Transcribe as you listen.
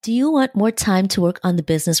Do you want more time to work on the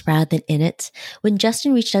business rather than in it? When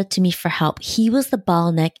Justin reached out to me for help, he was the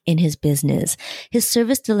bottleneck in his business. His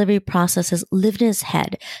service delivery processes lived in his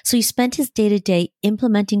head, so he spent his day-to-day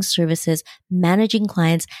implementing services, managing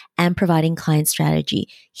clients, and providing client strategy.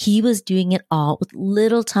 He was doing it all with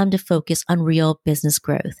little time to focus on real business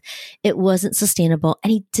growth. It wasn't sustainable, and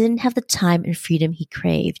he didn't have the time and freedom he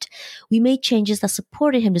craved. We made changes that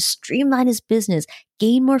supported him to streamline his business,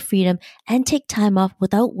 gain more freedom, and take time off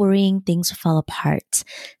without worrying things fall apart.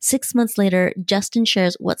 6 months later, Justin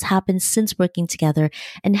shares what's happened since working together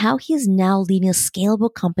and how he is now leading a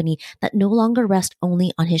scalable company that no longer rests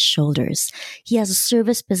only on his shoulders. He has a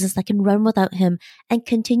service business that can run without him and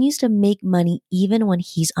continues to make money even when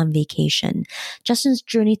he's on vacation. Justin's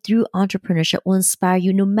journey through entrepreneurship will inspire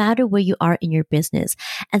you no matter where you are in your business.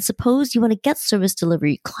 And suppose you want to get service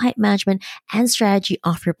delivery, client management, and strategy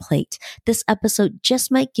off your plate. This episode just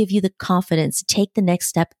might give you the confidence to take the next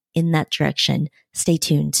step in that direction. Stay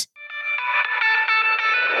tuned.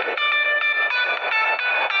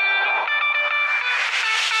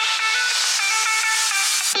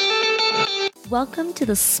 Welcome to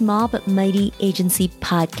the Small But Mighty Agency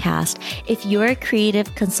podcast. If you're a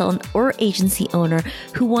creative consultant or agency owner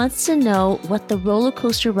who wants to know what the roller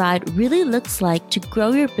coaster ride really looks like to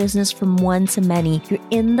grow your business from one to many, you're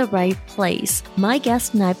in the right place. My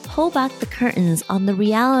guest and I pull back the curtains on the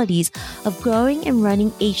realities of growing and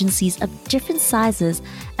running agencies of different sizes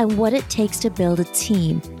and what it takes to build a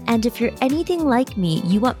team. And if you're anything like me,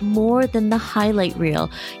 you want more than the highlight reel.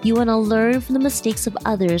 You want to learn from the mistakes of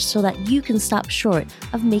others so that you can stop short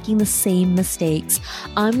of making the same mistakes.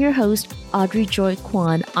 I'm your host, Audrey Joy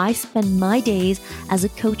Kwan. I spend my days as a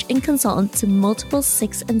coach and consultant to multiple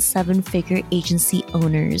 6- and 7-figure agency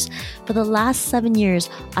owners. For the last 7 years,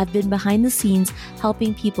 I've been behind the scenes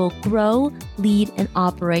helping people grow, lead, and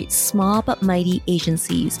operate small but mighty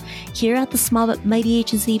agencies. Here at the Small But Mighty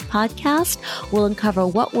Agency podcast, we'll uncover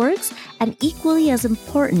what works and, equally as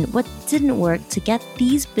important, what didn't work to get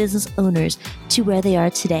these business owners to where they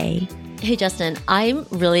are today. Hey, Justin, I'm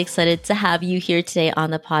really excited to have you here today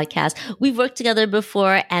on the podcast. We've worked together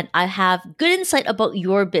before and I have good insight about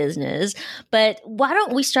your business, but why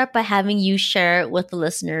don't we start by having you share with the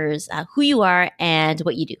listeners who you are and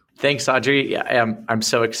what you do? Thanks, Audrey. I'm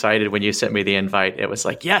so excited when you sent me the invite. It was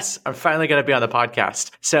like, yes, I'm finally going to be on the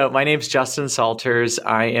podcast. So my name's Justin Salters.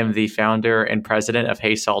 I am the founder and president of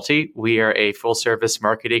Hey Salty. We are a full service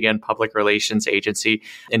marketing and public relations agency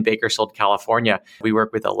in Bakersfield, California. We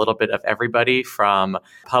work with a little bit of everybody from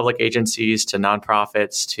public agencies to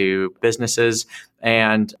nonprofits to businesses,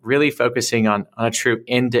 and really focusing on a true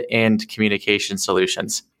end-to-end communication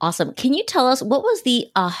solutions. Awesome. Can you tell us what was the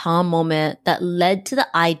aha moment that led to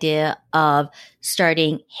the idea of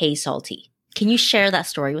starting Hey Salty? Can you share that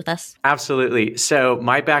story with us? Absolutely. So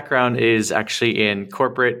my background is actually in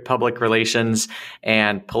corporate public relations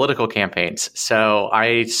and political campaigns. So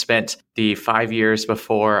I spent the 5 years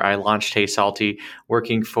before I launched Hey Salty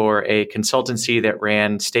working for a consultancy that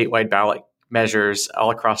ran statewide ballot measures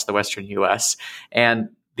all across the Western U.S. And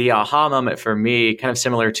the aha moment for me, kind of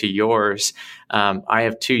similar to yours, I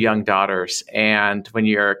have 2 young daughters. And when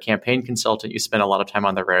you're a campaign consultant, you spend a lot of time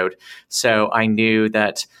on the road. So I knew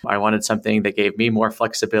that I wanted something that gave me more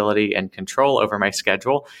flexibility and control over my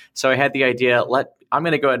schedule. So I had the idea, I'm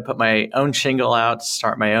going to go ahead and put my own shingle out,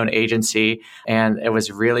 start my own agency. And it was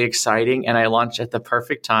really exciting. And I launched at the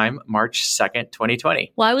perfect time, March 2nd,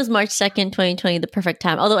 2020. Why was March 2nd, 2020 the perfect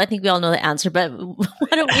time? Although I think we all know the answer, but why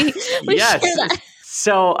don't we yes. share that?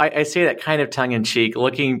 So I say that kind of tongue in cheek.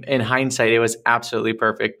 Looking in hindsight, it was absolutely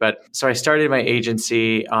perfect. But so I started my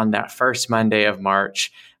agency on that first Monday of March.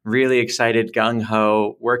 Really excited,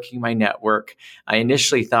 gung-ho, working my network. I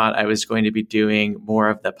initially thought I was going to be doing more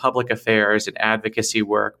of the public affairs and advocacy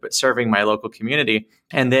work, but serving my local community.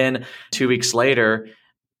 And then 2 weeks later,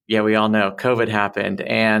 we all know COVID happened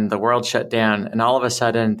and the world shut down. And all of a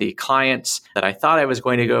sudden, the clients that I thought I was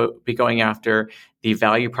going to be going after, the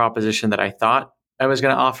value proposition that I thought I was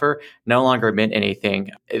going to offer no longer meant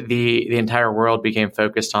anything. The entire world became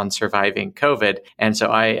focused on surviving COVID. And so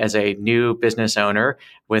I, as a new business owner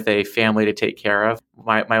with a family to take care of,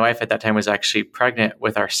 my wife at that time was actually pregnant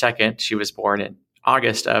with our second. She was born in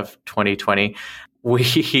August of 2020.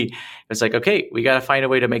 It was like, okay, we got to find a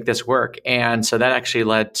way to make this work. And so that actually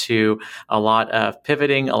led to a lot of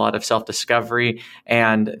pivoting, a lot of self-discovery.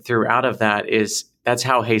 And throughout of that's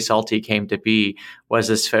how Hey Salty came to be, was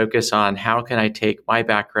this focus on how can I take my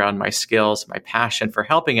background, my skills, my passion for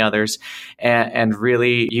helping others and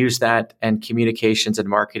really use that and communications and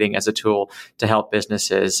marketing as a tool to help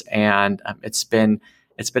businesses. And it's been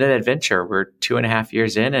an adventure. We're 2.5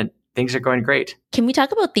 years in and things are going great. Can we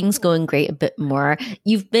talk about things going great a bit more?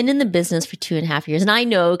 You've been in the business for 2.5 years, and I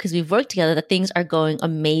know because we've worked together that things are going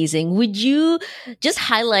amazing. Would you just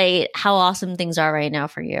highlight how awesome things are right now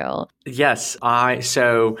for you? Yes. I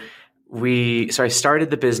started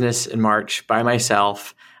the business in March by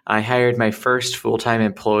myself. I hired my first full-time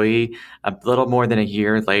employee a little more than a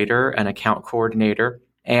year later, an account coordinator.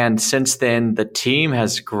 And since then, the team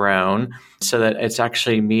has grown so that it's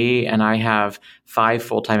actually me, and I have 5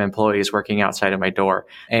 full-time employees working outside of my door.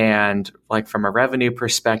 And like from a revenue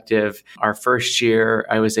perspective, our first year,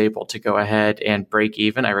 I was able to go ahead and break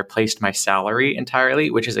even. I replaced my salary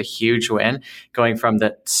entirely, which is a huge win, going from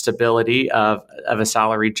the stability of a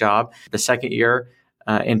salary job. The second year,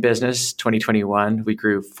 in business, 2021, we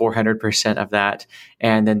grew 400% of that.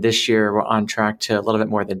 And then this year, we're on track to a little bit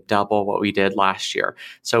more than double what we did last year.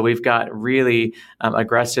 So we've got really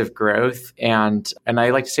aggressive growth. And I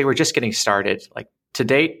like to say we're just getting started. Like to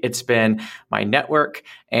date, it's been my network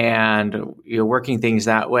and working things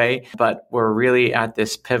that way. But we're really at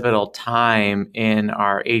this pivotal time in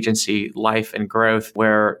our agency life and growth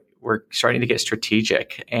where we're starting to get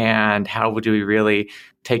strategic. And how do we really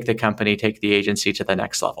take the company, take the agency to the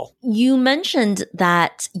next level? You mentioned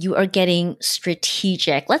that you are getting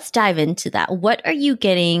strategic. Let's dive into that. What are you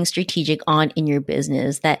getting strategic on in your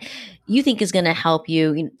business that you think is going to help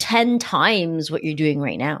you 10 times what you're doing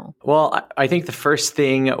right now? Well, I think the first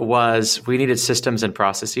thing was we needed systems and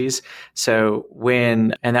processes. So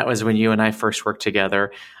that was when you and I first worked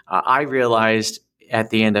together, I realized at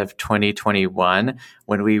the end of 2021,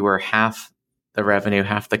 when we were half the revenue,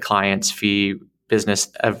 half the client's fee business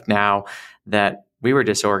of now, that we were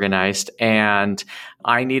disorganized, and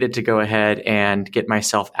I needed to go ahead and get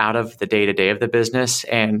myself out of the day-to-day of the business.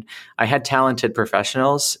 And I had talented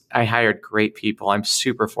professionals. I hired great people. I'm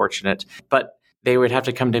super fortunate, but they would have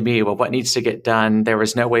to come to me. Well, what needs to get done? There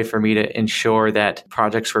was no way for me to ensure that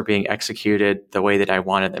projects were being executed the way that I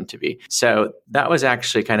wanted them to be. So that was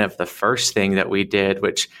actually kind of the first thing that we did,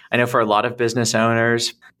 which I know for a lot of business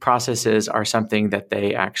owners, processes are something that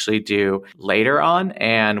they actually do later on.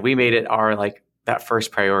 And we made it that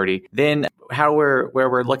first priority. Then where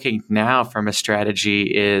we're looking now from a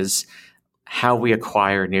strategy is how we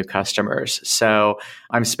acquire new customers. So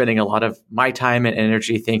I'm spending a lot of my time and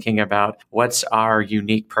energy thinking about what's our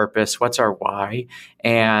unique purpose, what's our why,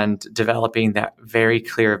 and developing that very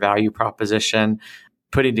clear value proposition,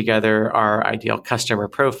 putting together our ideal customer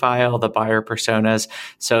profile, the buyer personas,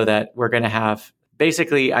 so that we're going to have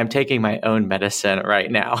basically, I'm taking my own medicine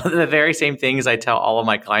right now. The very same things I tell all of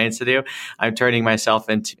my clients to do, I'm turning myself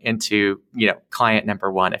into client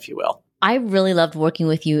number one, if you will. I really loved working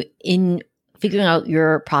with you in figuring out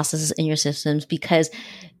your processes and your systems because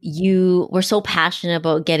you were so passionate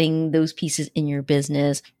about getting those pieces in your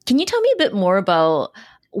business. Can you tell me a bit more about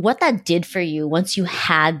what that did for you once you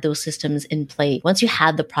had those systems in play, once you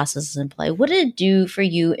had the processes in play? What did it do for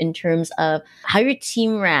you in terms of how your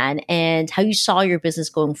team ran and how you saw your business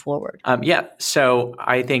going forward? So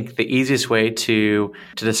I think the easiest way to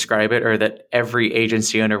describe it, or that every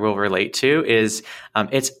agency owner will relate to, is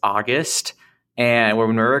it's August. And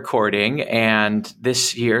when we're recording, and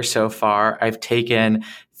this year so far, I've taken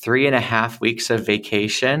 3.5 weeks of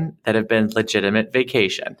vacation that have been legitimate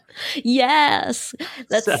vacation. Yes.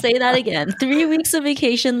 Let's say that again. 3 weeks of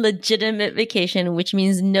vacation, legitimate vacation, which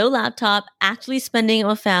means no laptop, actually spending it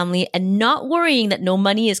with family, and not worrying that no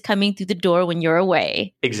money is coming through the door when you're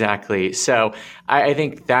away. Exactly. So I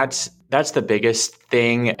think that's the biggest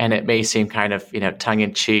thing. And it may seem kind of, tongue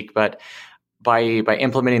in cheek, but by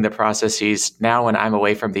implementing the processes, now when I'm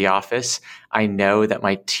away from the office, I know that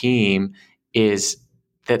my team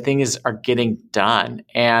are getting done.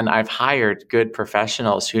 And I've hired good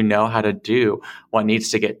professionals who know how to do what needs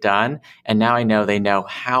to get done. And now I know they know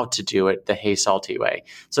how to do it the Hey Salty way.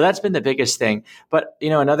 So that's been the biggest thing. But,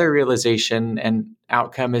 another realization and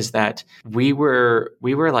outcome is that we were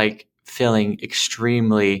like feeling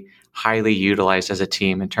extremely highly utilized as a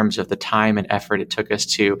team in terms of the time and effort it took us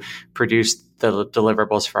to produce the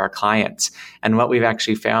deliverables for our clients. And what we've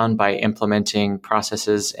actually found by implementing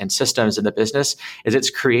processes and systems in the business is it's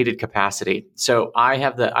created capacity. So I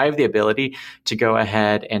have the ability to go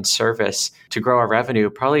ahead and to grow our revenue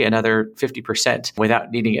probably another 50%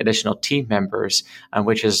 without needing additional team members,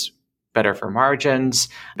 which is better for margins,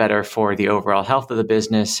 better for the overall health of the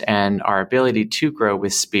business and our ability to grow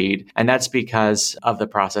with speed. And that's because of the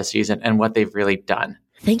processes and what they've really done.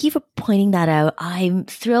 Thank you for pointing that out. I'm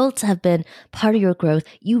thrilled to have been part of your growth.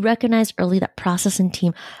 You recognized early that process and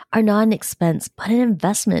team are not an expense, but an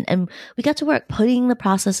investment. And we got to work putting the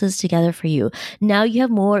processes together for you. Now you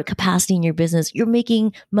have more capacity in your business. You're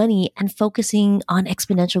making money and focusing on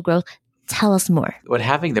exponential growth. Tell us more. What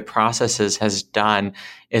having the processes has done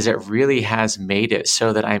is it really has made it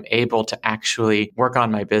so that I'm able to actually work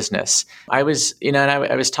on my business. I was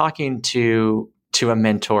talking to a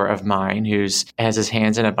mentor of mine who's has his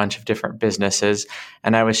hands in a bunch of different businesses.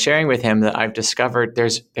 And I was sharing with him that I've discovered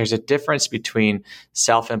there's a difference between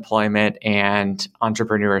self-employment and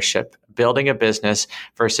entrepreneurship, building a business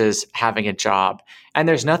versus having a job. And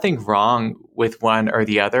there's nothing wrong with one or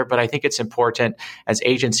the other, but I think it's important as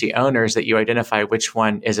agency owners that you identify which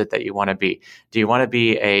one is it that you want to be. Do you want to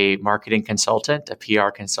be a marketing consultant, a PR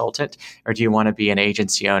consultant, or do you want to be an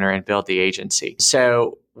agency owner and build the agency?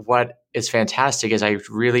 So what is fantastic is I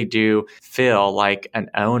really do feel like an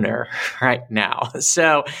owner right now.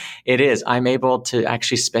 So it is. I'm able to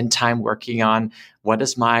actually spend time working on what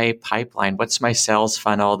is my pipeline, what's my sales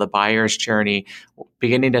funnel, the buyer's journey,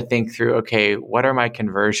 beginning to think through, okay, what are my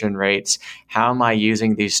conversion rates? How am I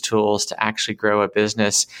using these tools to actually grow a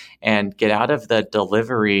business and get out of the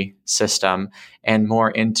delivery system and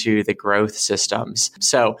more into the growth systems?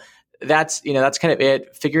 So that's kind of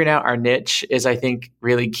it. Figuring out our niche is, I think,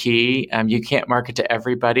 really key. You can't market to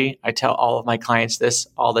everybody. I tell all of my clients this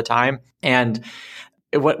all the time. And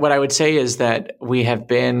what I would say is that we have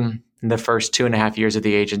been, in the first 2.5 years of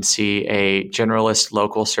the agency, a generalist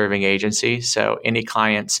local serving agency. So any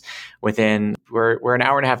clients within, we're an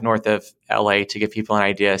hour and a half north of LA to give people an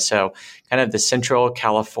idea. So kind of the Central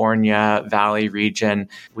California Valley region,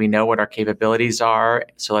 we know what our capabilities are.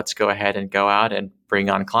 So let's go ahead and go out and bring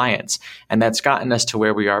on clients. And that's gotten us to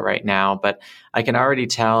where we are right now. But I can already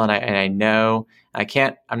tell, and I know,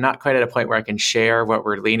 I'm not quite at a point where I can share what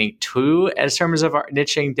we're leaning to as terms of our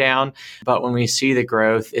niching down. But when we see the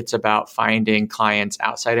growth, it's about finding clients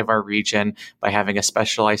outside of our region by having a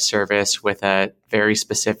specialized service with a very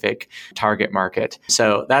specific target market.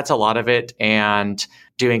 So that's a lot of it. And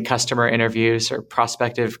doing customer interviews or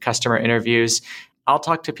prospective customer interviews, I'll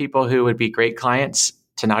talk to people who would be great clients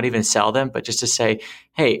to not even sell them, but just to say,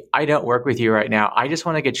 hey, I don't work with you right now. I just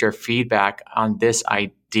want to get your feedback on this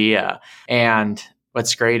idea. And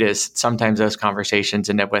what's great is sometimes those conversations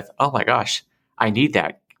end up with, oh my gosh, I need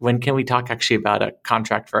that. When can we talk actually about a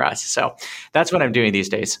contract for us? So that's what I'm doing these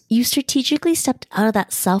days. You strategically stepped out of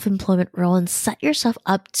that self-employment role and set yourself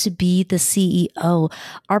up to be the CEO.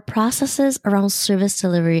 Our processes around service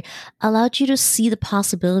delivery allowed you to see the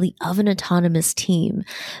possibility of an autonomous team.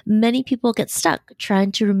 Many people get stuck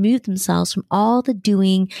trying to remove themselves from all the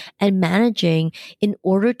doing and managing in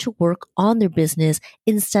order to work on their business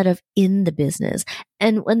instead of in the business.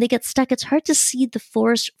 And when they get stuck, it's hard to see the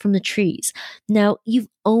forest from the trees. Now, you've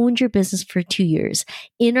owned your business for 2 years.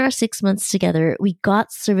 In our 6 months together, we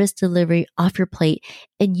got service delivery off your plate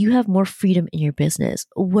and you have more freedom in your business.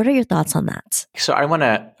 What are your thoughts on that? So I want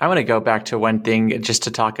to go back to one thing just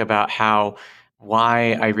to talk about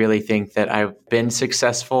why I really think that I've been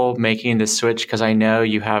successful making the switch, because I know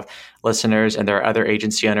you have listeners and there are other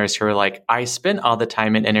agency owners who are like, I spend all the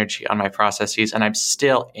time and energy on my processes and I'm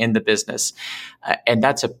still in the business. And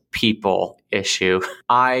that's a people issue.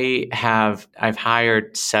 I've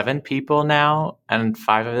hired 7 people now and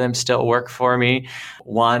 5 of them still work for me.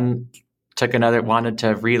 One wanted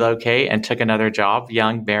to relocate and took another job,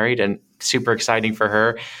 young, married, and super exciting for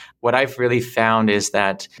her. What I've really found is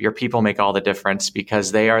that your people make all the difference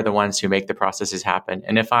because they are the ones who make the processes happen.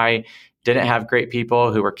 And if I didn't have great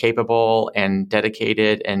people who were capable and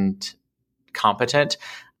dedicated and competent,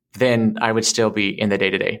 then I would still be in the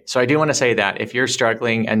day-to-day. So I do want to say that if you're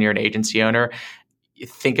struggling and you're an agency owner,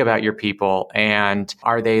 think about your people and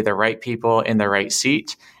are they the right people in the right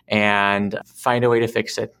seat, and find a way to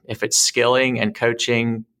fix it. If it's skilling and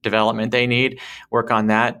coaching development they need, work on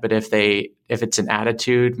that. But if it's an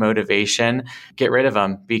attitude, motivation, get rid of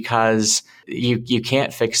them, because you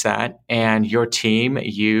can't fix that. And your team,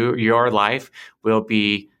 your life will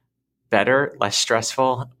be better, less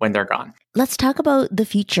stressful when they're gone. Let's talk about the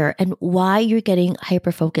future and why you're getting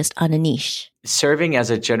hyper-focused on a niche. Serving as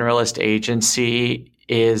a generalist agency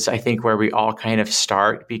is, I think, where we all kind of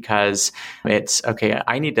start, because it's, okay,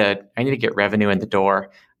 I need to get revenue in the door.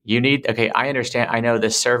 I understand, I know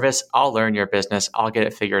this service, I'll learn your business, I'll get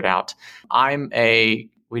it figured out.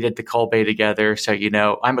 We did the Cold Bay together, so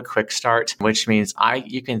I'm a quick start, which means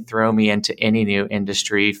you can throw me into any new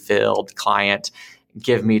industry, field, client,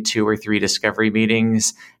 give me 2 or 3 discovery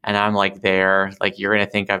meetings, and I'm like there, like you're going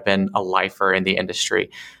to think I've been a lifer in the industry.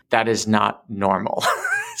 That is not normal.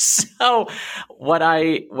 So what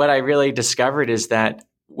I really discovered is that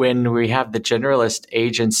when we have the generalist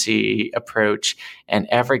agency approach and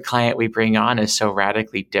every client we bring on is so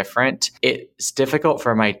radically different, it's difficult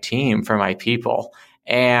for my team, for my people.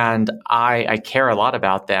 And I care a lot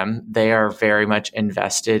about them. They are very much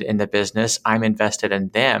invested in the business. I'm invested in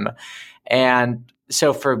them. And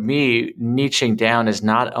so for me, niching down is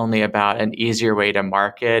not only about an easier way to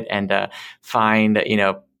market and to find,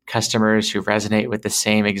 customers who resonate with the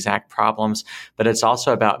same exact problems, but it's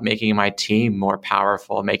also about making my team more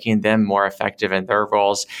powerful, making them more effective in their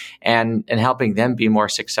roles, and helping them be more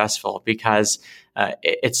successful. Because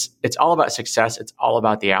it's all about success. It's all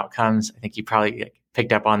about the outcomes. I think you probably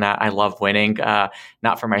picked up on that. I love winning,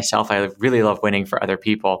 not for myself. I really love winning for other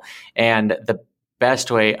people. And the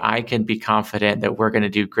best way I can be confident that we're going to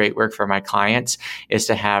do great work for my clients is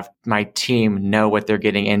to have my team know what they're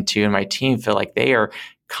getting into, and my team feel like they are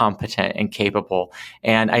competent and capable.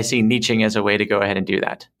 And I see niching as a way to go ahead and do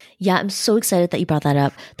that. Yeah, I'm so excited that you brought that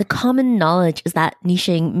up. The common knowledge is that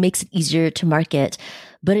niching makes it easier to market,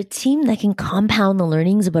 but a team that can compound the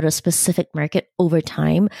learnings about a specific market over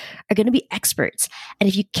time are going to be experts. And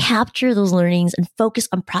if you capture those learnings and focus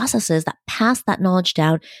on processes that pass that knowledge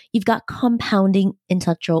down, you've got compounding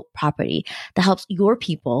intellectual property that helps your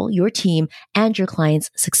people, your team, and your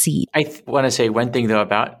clients succeed. I want to say one thing, though,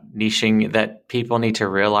 about niching that people need to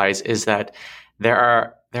realize is that there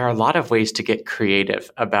are a lot of ways to get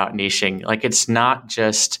creative about niching. Like, it's not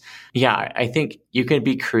just, I think you can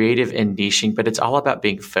be creative in niching, but it's all about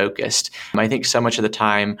being focused. I think so much of the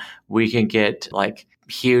time we can get like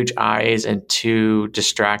huge eyes and too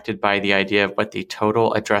distracted by the idea of what the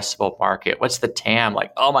total addressable market, what's the TAM,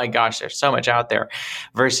 like, oh my gosh, there's so much out there,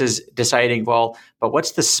 versus deciding, well, but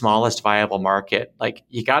what's the smallest viable market? Like,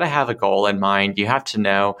 you got to have a goal in mind. You have to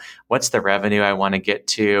know, what's the revenue I want to get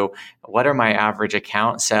to? What are my average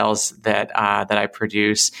account sales that I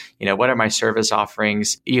produce? What are my service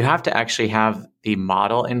offerings? You have to actually have the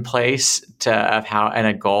model in place of how, and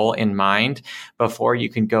a goal in mind before you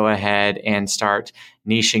can go ahead and start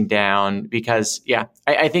niching down. Because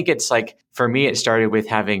I think it's like, for me, it started with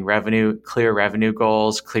having clear revenue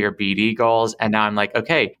goals, clear BD goals. And now I'm like,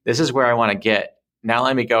 okay, this is where I want to get. Now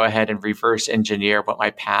let me go ahead and reverse engineer what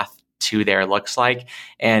my path to there looks like.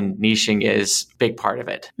 And niching is a big part of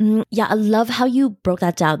it. Yeah, I love how you broke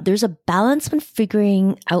that down. There's a balance when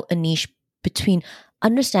figuring out a niche between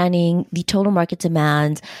understanding the total market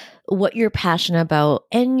demand, what you're passionate about,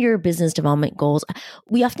 and your business development goals.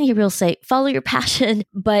 We often hear people say, follow your passion,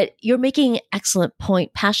 but you're making an excellent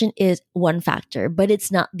point. Passion is one factor, but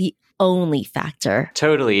it's not the only factor.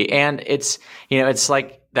 Totally. And it's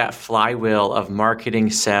like that flywheel of marketing,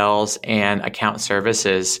 sales, and account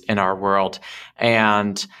services in our world.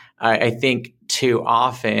 And I think too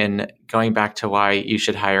often, going back to why you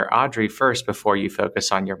should hire Audrey first before you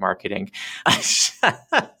focus on your marketing.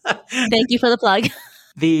 Thank you for the plug.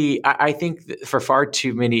 I think for far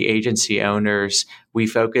too many agency owners, we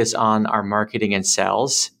focus on our marketing and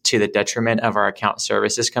sales to the detriment of our account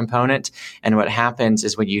services component. And what happens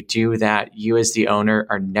is, when you do that, you as the owner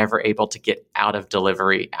are never able to get out of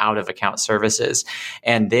delivery, out of account services.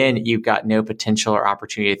 And then you've got no potential or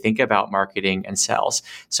opportunity to think about marketing and sales.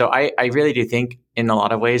 So I really do think, in a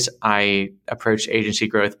lot of ways, I approached agency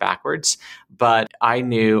growth backwards, but I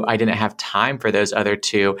knew I didn't have time for those other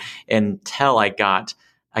two until I got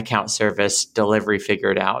account service delivery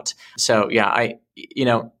figured out. So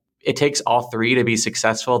it takes all three to be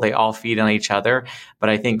successful. They all feed on each other. But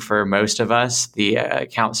I think for most of us, the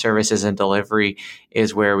account services and delivery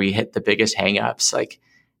is where we hit the biggest hangups. Like,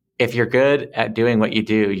 if you're good at doing what you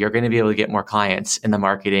do, you're going to be able to get more clients in the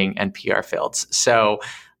marketing and PR fields. So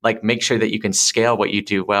make sure that you can scale what you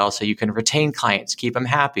do well, so you can retain clients, keep them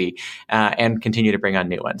happy, and continue to bring on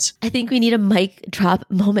new ones. I think we need a mic drop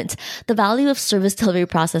moment. The value of service delivery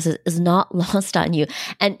processes is not lost on you.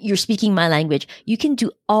 And you're speaking my language. You can do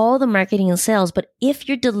all the marketing and sales, but if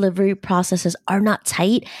your delivery processes are not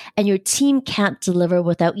tight and your team can't deliver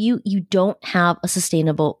without you, you don't have a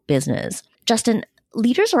sustainable business. Justin,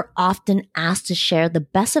 leaders are often asked to share the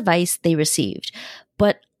best advice they received,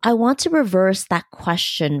 but I want to reverse that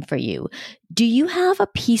question for you. Do you have a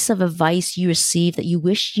piece of advice you received that you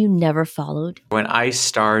wish you never followed? When I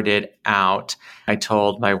started out, I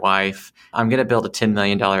told my wife, I'm going to build a $10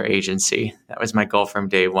 million agency. That was my goal from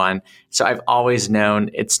day one. So I've always known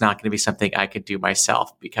it's not going to be something I could do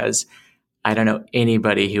myself, because I don't know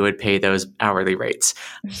anybody who would pay those hourly rates.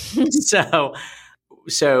 So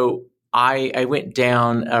I went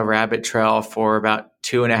down a rabbit trail for about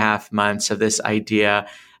 2.5 months of this idea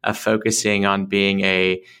of focusing on being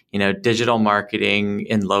a digital marketing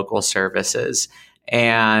in local services.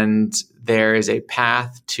 And there is a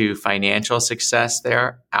path to financial success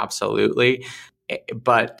there. Absolutely.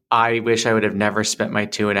 But I wish I would have never spent my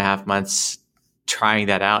 2.5 months trying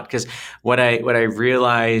that out. Because what I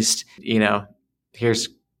realized, here's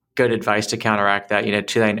good advice to counteract that,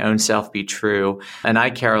 to thine own self be true. And I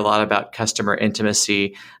care a lot about customer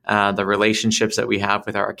intimacy, the relationships that we have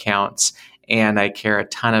with our accounts. And I care a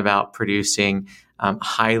ton about producing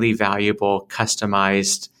highly valuable,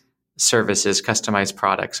 customized services, customized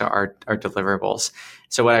products, our deliverables.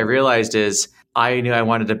 So what I realized is I knew I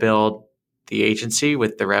wanted to build the agency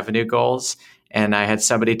with the revenue goals. And I had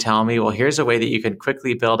somebody tell me, well, here's a way that you can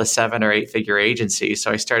quickly build a 7 or 8 figure agency.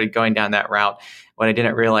 So I started going down that route. What I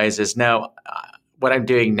didn't realize is what I'm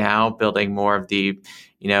doing now, building more of the,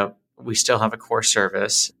 we still have a core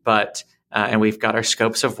service, but and we've got our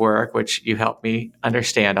scopes of work, which you helped me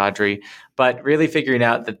understand, Audrey, but really figuring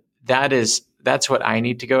out that's what I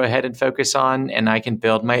need to go ahead and focus on, and I can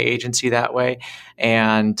build my agency that way.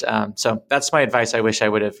 And so that's my advice. I wish I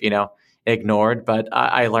would have, ignored, but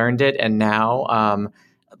I learned it. And now,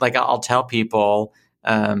 I'll tell people,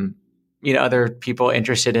 other people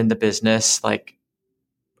interested in the business,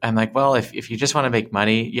 I'm like, well, if you just want to make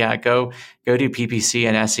money, go do PPC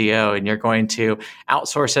and SEO, and you're going to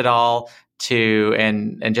outsource it all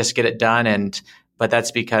and just get it done. But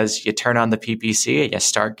that's because you turn on the PPC and you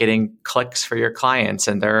start getting clicks for your clients,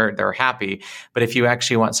 and they're happy. But if you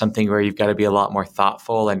actually want something where you've got to be a lot more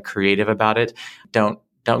thoughtful and creative about it, don't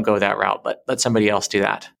go that route. Let somebody else do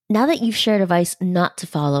that. Now that you've shared advice not to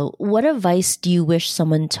follow, what advice do you wish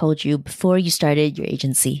someone told you before you started your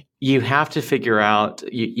agency? You have to figure out,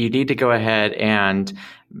 you need to go ahead and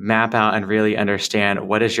map out and really understand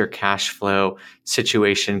what is your cash flow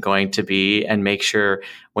situation going to be, and make sure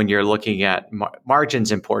when you're looking at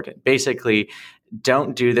margins important. Basically,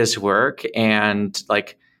 don't do this work and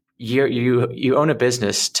you own a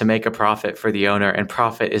business to make a profit for the owner, and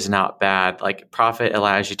profit is not bad. Profit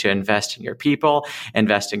allows you to invest in your people,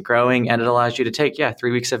 invest in growing, and it allows you to take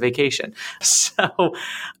 3 weeks of vacation. So,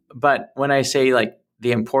 but when I say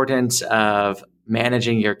the importance of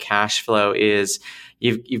managing your cash flow is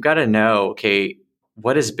you've got to know, okay,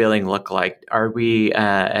 what does billing look like? Are we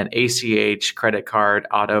an ACH, credit card,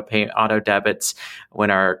 auto debits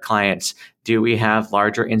when our clients? Do we have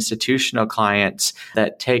larger institutional clients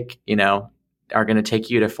that are going to take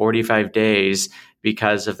you to 45 days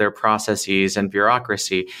because of their processes and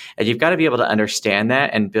bureaucracy? And you've got to be able to understand that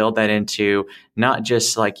and build that into not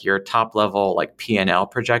just your top level P&L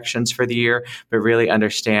projections for the year, but really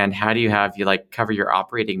understand how do you cover your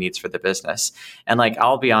operating needs for the business. And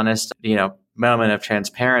I'll be honest, moment of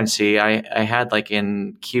transparency, I had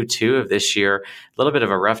in Q2 of this year a little bit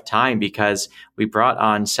of a rough time because we brought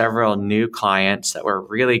on several new clients that were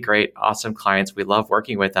really great, awesome clients. We love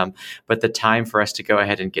working with them, but the time for us to go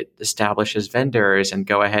ahead and get established as vendors and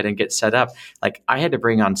go ahead and get set up, I had to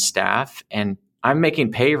bring on staff, and I'm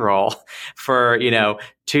making payroll for,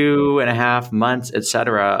 2.5 months, et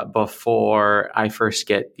cetera, before I first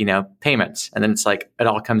get, payments. And then it's it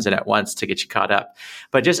all comes in at once to get you caught up.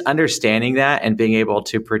 But just understanding that and being able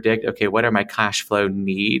to predict, okay, what are my cash flow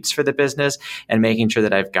needs for the business, and making sure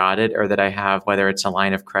that I've got it, or that I have, whether it's a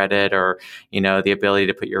line of credit or, the ability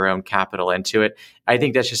to put your own capital into it. I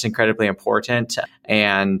think that's just incredibly important.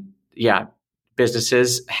 And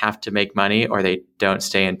businesses have to make money or they don't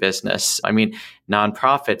stay in business. I mean,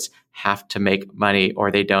 nonprofits have to make money or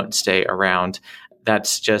they don't stay around.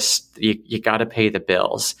 That's just, you got to pay the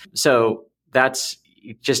bills. So that's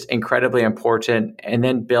just incredibly important. And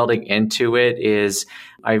then building into it is,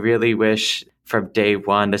 I really wish from day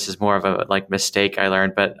one, this is more of a mistake I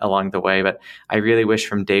learned, but along the way, but I really wish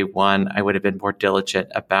from day one, I would have been more diligent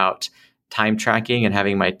about time tracking and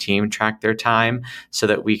having my team track their time so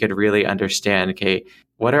that we could really understand, okay,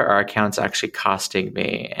 what are our accounts actually costing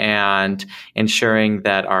me, and ensuring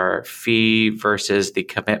that our fee versus the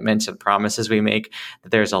commitments and promises we make,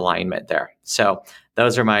 that there's alignment there. So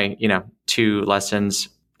those are my, 2 lessons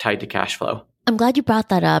tied to cash flow. I'm glad you brought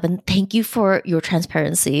that up, and thank you for your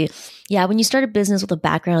transparency. Yeah, when you start a business with a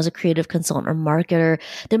background as a creative consultant or marketer,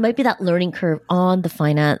 there might be that learning curve on the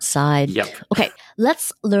finance side. Yep. Okay,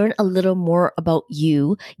 let's learn a little more about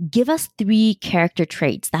you. Give us 3 character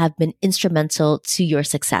traits that have been instrumental to your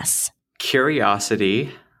success.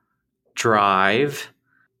 Curiosity, drive,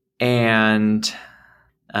 and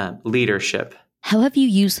leadership. How have you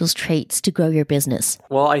used those traits to grow your business?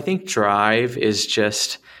 Well, I think drive is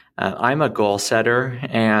just, I'm a goal setter.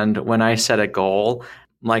 And when I set a goal,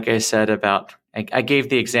 like I said about I gave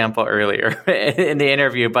the example earlier in the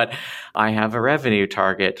interview, but I have a revenue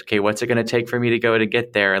target. Okay, what's it going to take for me to go to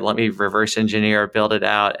get there? Let me reverse engineer, build it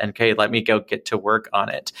out, and okay, let me go get to work on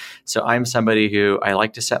it. So I'm somebody who I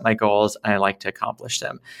like to set my goals and I like to accomplish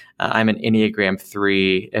them. I'm an Enneagram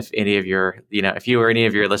 3. If any of your, if you or any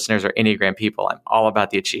of your listeners are Enneagram people, I'm all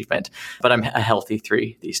about the achievement, but I'm a healthy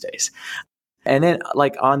 3 these days. And then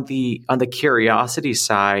like on the curiosity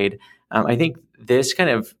side, I think this kind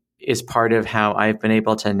of is part of how I've been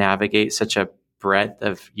able to navigate such a breadth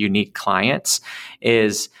of unique clients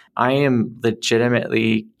is I am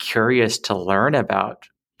legitimately curious to learn about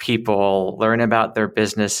people, learn about their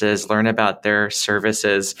businesses, learn about their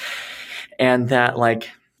services, and that like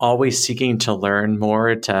always seeking to learn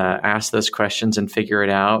more, to ask those questions and figure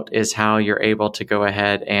it out is how you're able to go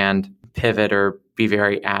ahead and pivot or be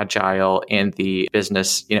very agile in the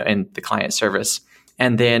business, in the client service.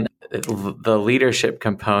 And then the leadership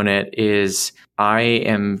component is I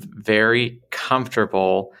am very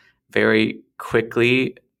comfortable very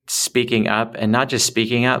quickly speaking up, and not just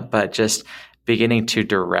speaking up, but just beginning to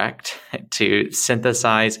direct, to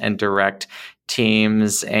synthesize and direct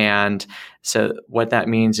teams. And so what that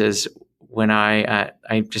means is when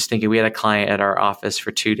I'm just thinking, we had a client at our office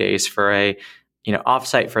for 2 days for a,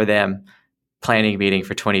 offsite for them planning meeting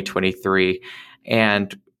for 2023.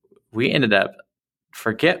 And we ended up,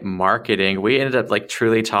 forget marketing, we ended up like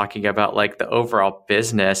truly talking about like the overall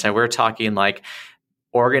business. And we're talking like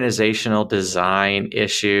organizational design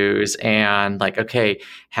issues and like, okay,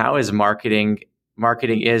 how is marketing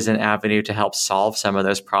is an avenue to help solve some of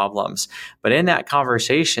those problems. But in that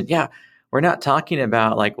conversation, we're not talking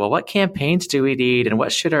about like, well, what campaigns do we need and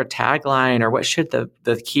what should our tagline or what should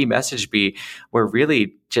the key message be? We're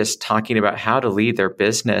really just talking about how to lead their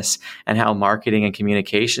business and how marketing and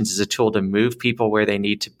communications is a tool to move people where they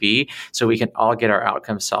need to be so we can all get our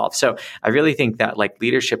outcomes solved. So I really think that like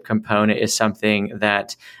leadership component is something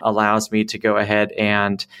that allows me to go ahead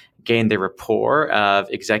and gain the rapport of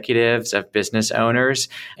executives, of business owners,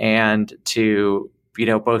 and to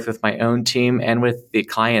both with my own team and with the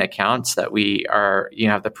client accounts that we are,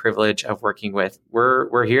 have the privilege of working with.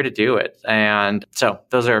 We're here to do it. And so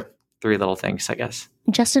those are 3 little things, I guess.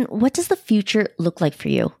 Justin, what does the future look like for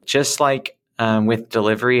you? Just like with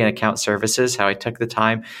delivery and account services, how I took the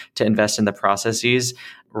time to invest in the processes.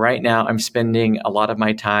 Right now, I'm spending a lot of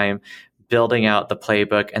my time building out the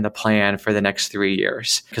playbook and the plan for the next 3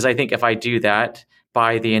 years. Because I think if I do that,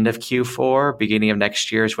 by the end of Q4, beginning of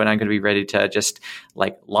next year is when I'm going to be ready to just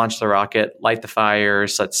like launch the rocket, light the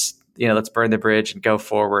fires. Let's burn the bridge and go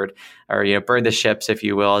forward, or, burn the ships, if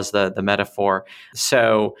you will, as the metaphor.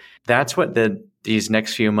 So that's what these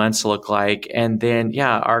next few months look like. And then,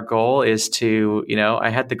 our goal is to,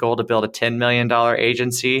 I had the goal to build a $10 million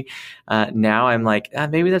agency. Now I'm like,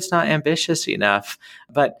 maybe that's not ambitious enough,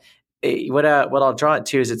 but what I'll draw it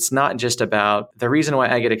to is it's not just about the reason why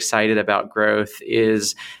I get excited about growth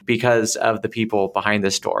is because of the people behind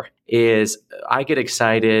this door. Is I get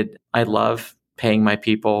excited. I love paying my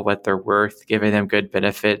people what they're worth, giving them good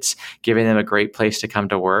benefits, giving them a great place to come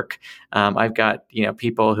to work. I've got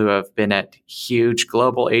people who have been at huge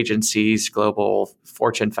global agencies, global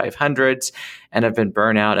Fortune 500s, and have been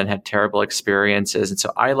burnt out and had terrible experiences. And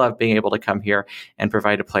so I love being able to come here and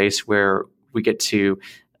provide a place where we get to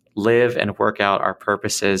live and work out our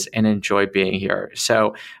purposes and enjoy being here.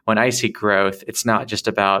 So when I see growth, it's not just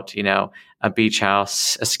about, a beach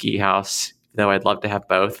house, a ski house, though I'd love to have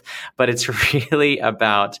both, but it's really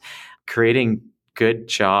about creating good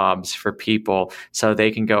jobs for people so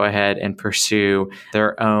they can go ahead and pursue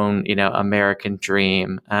their own, American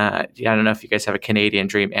dream. I don't know if you guys have a Canadian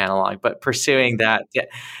dream analog, but pursuing that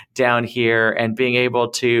down here and being able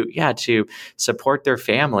to support their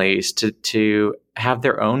families, to have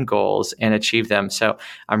their own goals and achieve them. So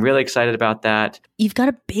I'm really excited about that. You've got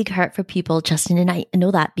a big heart for people, Justin, and I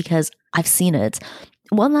know that because I've seen it.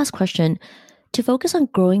 One last question. To focus on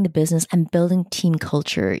growing the business and building team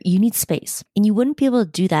culture, you need space. And you wouldn't be able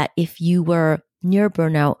to do that if you were near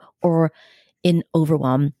burnout or in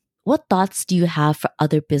overwhelm. What thoughts do you have for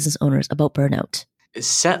other business owners about burnout?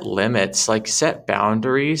 Set limits, like set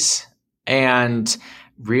boundaries, and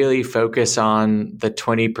really focus on the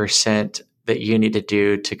 20% that you need to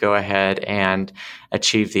do to go ahead and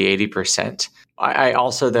achieve the 80%. I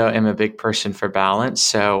also, though, am a big person for balance.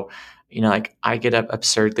 So I get up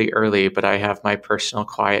absurdly early, but I have my personal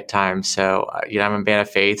quiet time. So, I'm a man of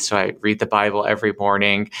faith. So I read the Bible every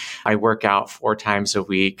morning. I work out 4 times a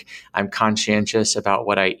week. I'm conscientious about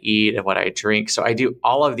what I eat and what I drink. So I do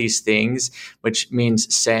all of these things, which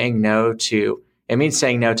means saying no to It means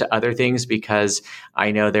saying no to other things because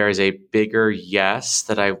I know there is a bigger yes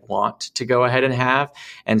that I want to go ahead and have.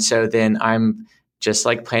 And so then I'm just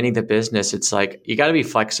like planning the business. It's like, you got to be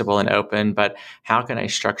flexible and open, but how can I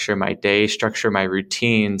structure my day, structure my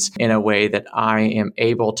routines in a way that I am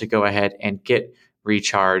able to go ahead and get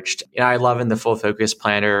recharged? I love in the Full Focus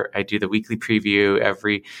Planner, I do the weekly preview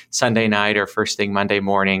every Sunday night or first thing Monday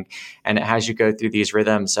morning. And it has you go through these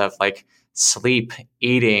rhythms of like sleep,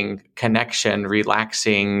 eating, connection,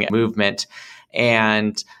 relaxing, movement.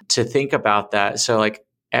 And to think about that. So like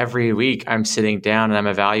every week I'm sitting down and I'm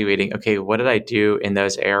evaluating, okay, what did I do in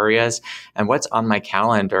those areas and what's on my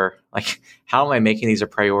calendar? Like, how am I making these a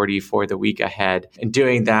priority for the week ahead? And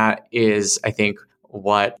doing that is, I think,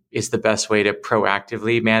 what is the best way to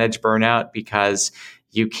proactively manage burnout, because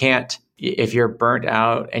you can't, if you're burnt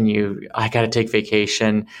out and I got to take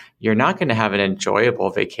vacation, you're not going to have an enjoyable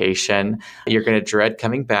vacation. You're going to dread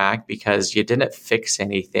coming back because you didn't fix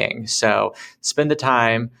anything. So spend the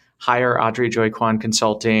time, hire Audrey Joy Kwan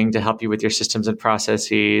Consulting to help you with your systems and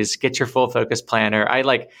processes, get your Full Focus Planner. I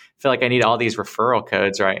feel like I need all these referral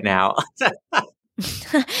codes right now.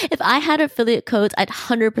 If I had affiliate codes, I'd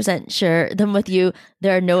 100% share them with you.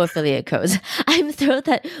 There are no affiliate codes. I'm thrilled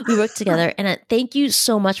that we work together. And thank you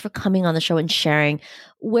so much for coming on the show and sharing.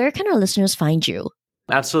 Where can our listeners find you?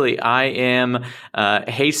 Absolutely. I am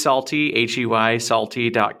Hey Salty, HEY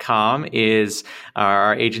Salty.com is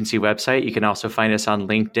our agency website. You can also find us on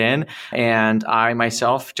LinkedIn. And I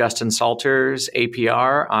myself, Justin Salters,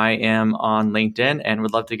 APR, I am on LinkedIn and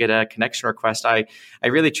would love to get a connection request. I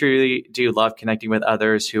really, truly do love connecting with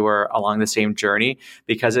others who are along the same journey,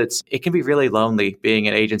 because it can be really lonely being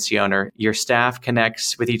an agency owner. Your staff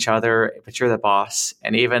connects with each other, but you're the boss.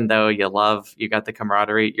 And even though you got the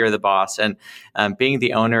camaraderie, you're the boss. And being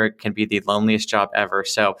the owner can be the loneliest job ever.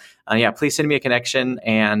 So please send me a connection.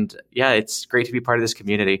 And it's great to be part of this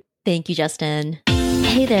community. Thank you, Justin.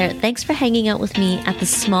 Hey there. Thanks for hanging out with me at the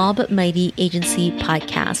Small But Mighty Agency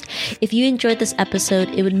podcast. If you enjoyed this episode,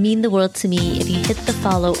 it would mean the world to me if you hit the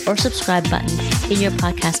follow or subscribe button in your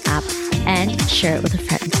podcast app and share it with a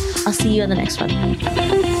friend. I'll see you on the next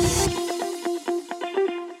one.